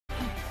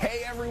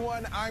Hey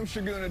everyone, I'm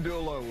Shaguna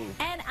Dulawu.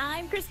 And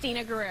I'm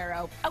Christina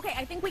Guerrero. Okay,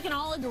 I think we can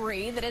all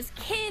agree that as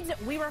kids,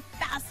 we were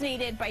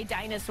fascinated by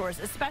dinosaurs,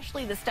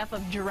 especially the stuff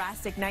of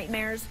Jurassic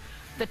nightmares,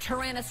 the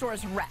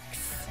Tyrannosaurus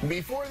Rex.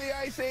 Before the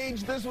Ice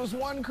Age, this was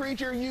one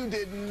creature you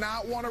did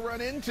not want to run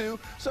into,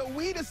 so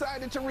we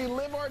decided to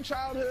relive our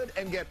childhood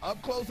and get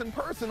up close and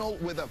personal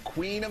with a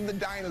queen of the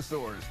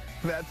dinosaurs.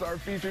 That's our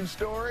featured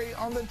story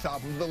on the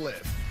top of the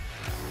list.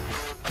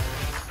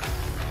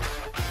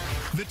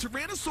 The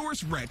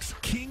Tyrannosaurus Rex,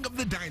 king of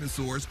the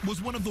dinosaurs,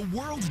 was one of the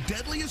world's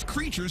deadliest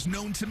creatures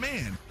known to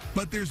man.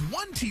 But there's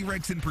one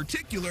T-Rex in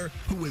particular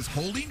who is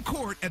holding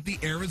court at the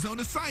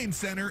Arizona Science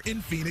Center in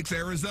Phoenix,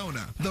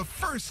 Arizona, the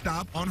first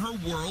stop on her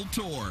world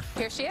tour.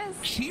 Here she is.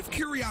 Chief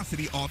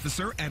Curiosity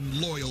Officer and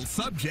loyal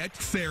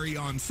subject, Sari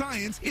on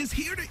Science, is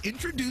here to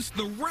introduce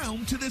the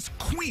realm to this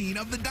queen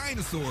of the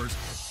dinosaurs.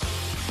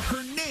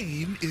 Her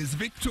name is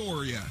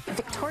Victoria.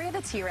 Victoria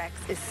the T-Rex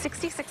is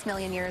 66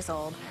 million years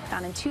old,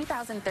 found in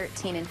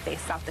 2013 in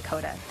Face, South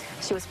Dakota.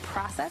 She was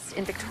processed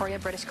in Victoria,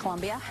 British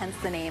Columbia, hence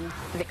the name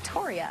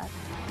Victoria,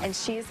 and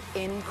she's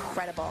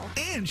incredible.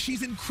 And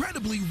she's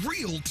incredibly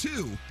real,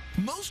 too.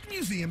 Most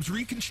museums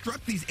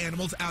reconstruct these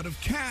animals out of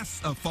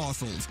casts of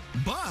fossils,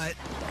 but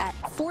at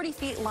 40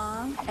 feet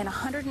long and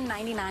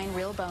 199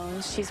 real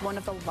bones, she's one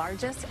of the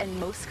largest and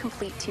most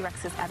complete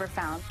T-Rexes ever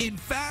found. In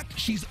fact,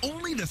 she's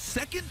only the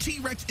second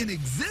T-Rex in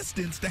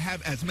existence to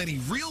have as many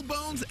real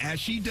bones as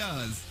she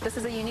does. This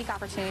is a unique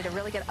opportunity to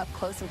really get up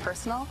close and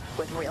personal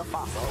with real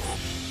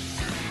fossils.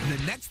 The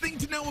next thing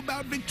to know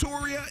about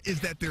Victoria is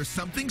that there's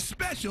something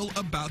special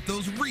about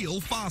those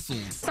real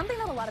fossils. Something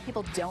that a lot of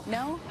people don't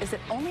know is that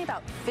only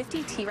about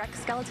 50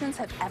 T-Rex skeletons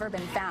have ever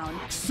been found.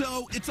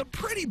 So it's a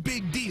pretty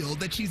big deal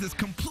that she's as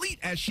complete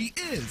as she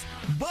is.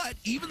 But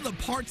even the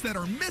parts that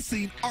are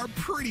missing are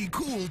pretty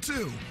cool,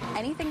 too.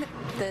 Anything that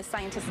the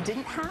scientists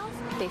didn't have,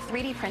 they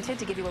 3D printed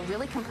to give you a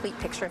really complete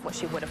picture of what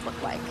she would have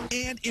looked like.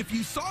 And if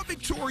you saw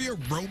Victoria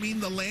roaming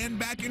the land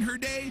back in her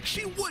day,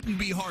 she wouldn't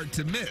be hard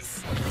to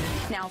miss.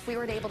 Now, if we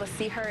were able to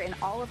see her in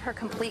all of her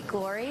complete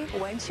glory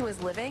when she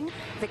was living,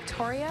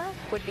 Victoria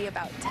would be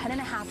about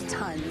 10.5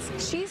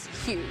 tons. She's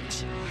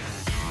huge.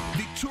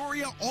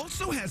 Victoria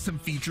also has some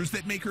features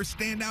that make her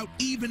stand out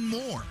even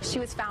more. She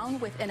was found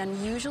with an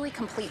unusually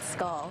complete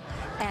skull,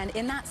 and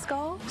in that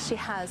skull, she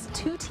has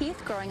 2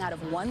 teeth growing out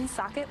of one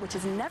socket, which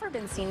has never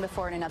been seen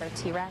before in another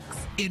T-Rex.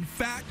 In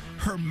fact,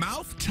 her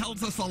mouth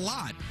tells us a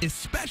lot,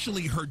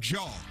 especially her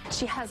jaw.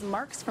 She has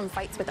marks from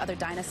fights with other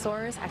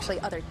dinosaurs, actually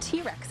other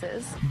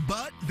T-Rexes.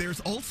 But there's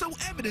also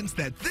evidence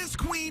that this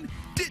queen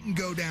didn't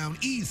go down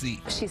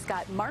easy. She's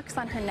got marks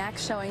on her neck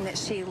showing that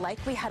she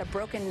likely had a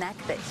broken neck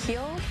that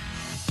healed.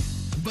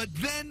 But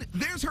then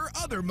there's her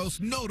other most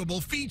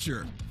notable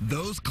feature,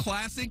 those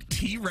classic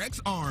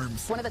T-Rex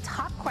arms. One of the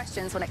top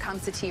questions when it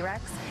comes to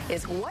T-Rex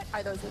is, what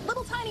are those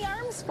little tiny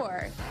arms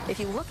for? If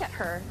you look at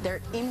her, they're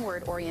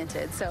inward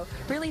oriented. So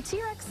really,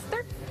 T-Rex,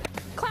 they're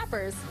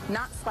clappers,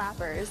 not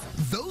slappers.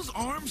 Those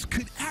arms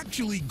could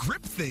actually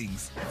grip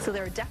things. So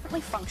they're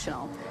definitely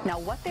functional. Now,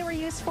 what they were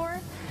used for,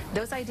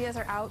 those ideas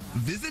are out.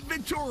 Visit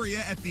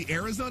Victoria at the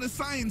Arizona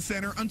Science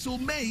Center until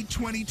May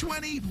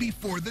 2020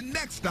 before the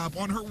next stop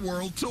on her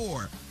world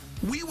tour.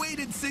 We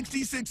waited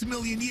 66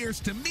 million years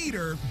to meet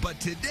her, but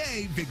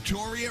today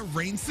Victoria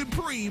reigns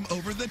supreme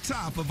over the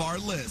top of our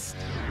list.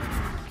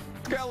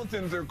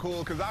 Skeletons are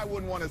cool because I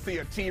wouldn't want to see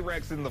a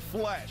T-Rex in the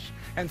flesh.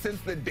 And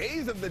since the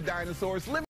days of the dinosaurs,